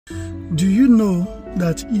Do you know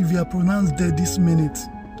that if you are pronounced dead this minute,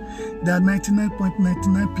 that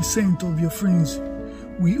 99.99% of your friends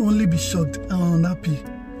will only be shocked and unhappy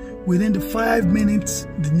within the 5 minutes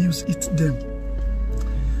the news hits them?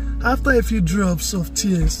 After a few drops of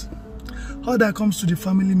tears, all that comes to the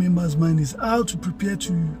family member's mind is how to prepare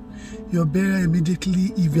to your burial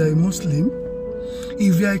immediately if you are a Muslim.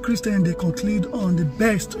 If you are a Christian, they conclude on the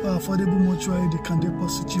best or affordable mortuary they can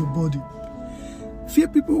deposit your body. Few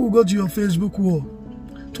people will go to your Facebook wall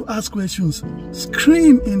to ask questions,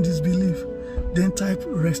 scream in disbelief, then type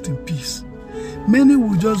rest in peace. Many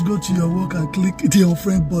will just go to your work and click the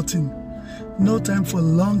unfriend button. No time for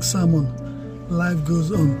long sermon. Life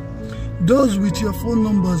goes on. Those with your phone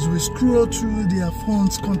numbers will scroll through their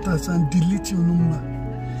phone's contacts and delete your number.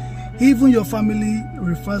 Even your family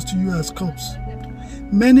refers to you as corpse.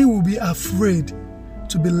 Many will be afraid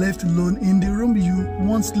to be left alone in the room you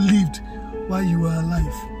once lived while you were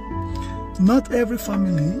alive. Not every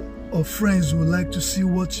family or friends would like to see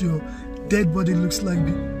what your dead body looks like,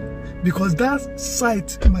 because that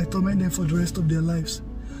sight might torment them for the rest of their lives.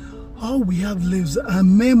 All we have lives are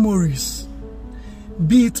memories,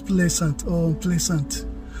 be it pleasant or unpleasant.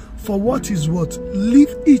 For what is what,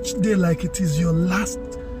 live each day like it is your last,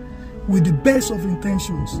 with the best of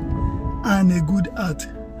intentions and a good heart.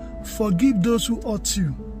 Forgive those who hurt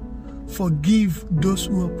you. Forgive those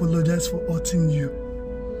who apologize for hurting you.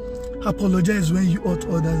 Apologize when you hurt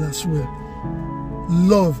others as well.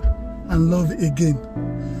 Love and love again.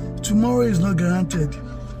 Tomorrow is not guaranteed.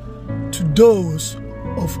 To those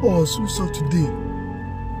of us who saw today,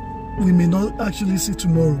 we may not actually see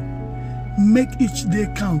tomorrow. Make each day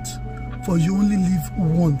count, for you only live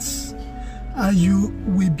once, and you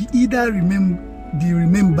will be either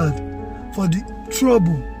remembered for the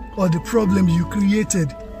trouble or the problem you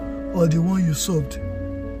created or the one you solved.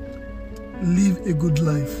 Live a good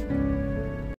life.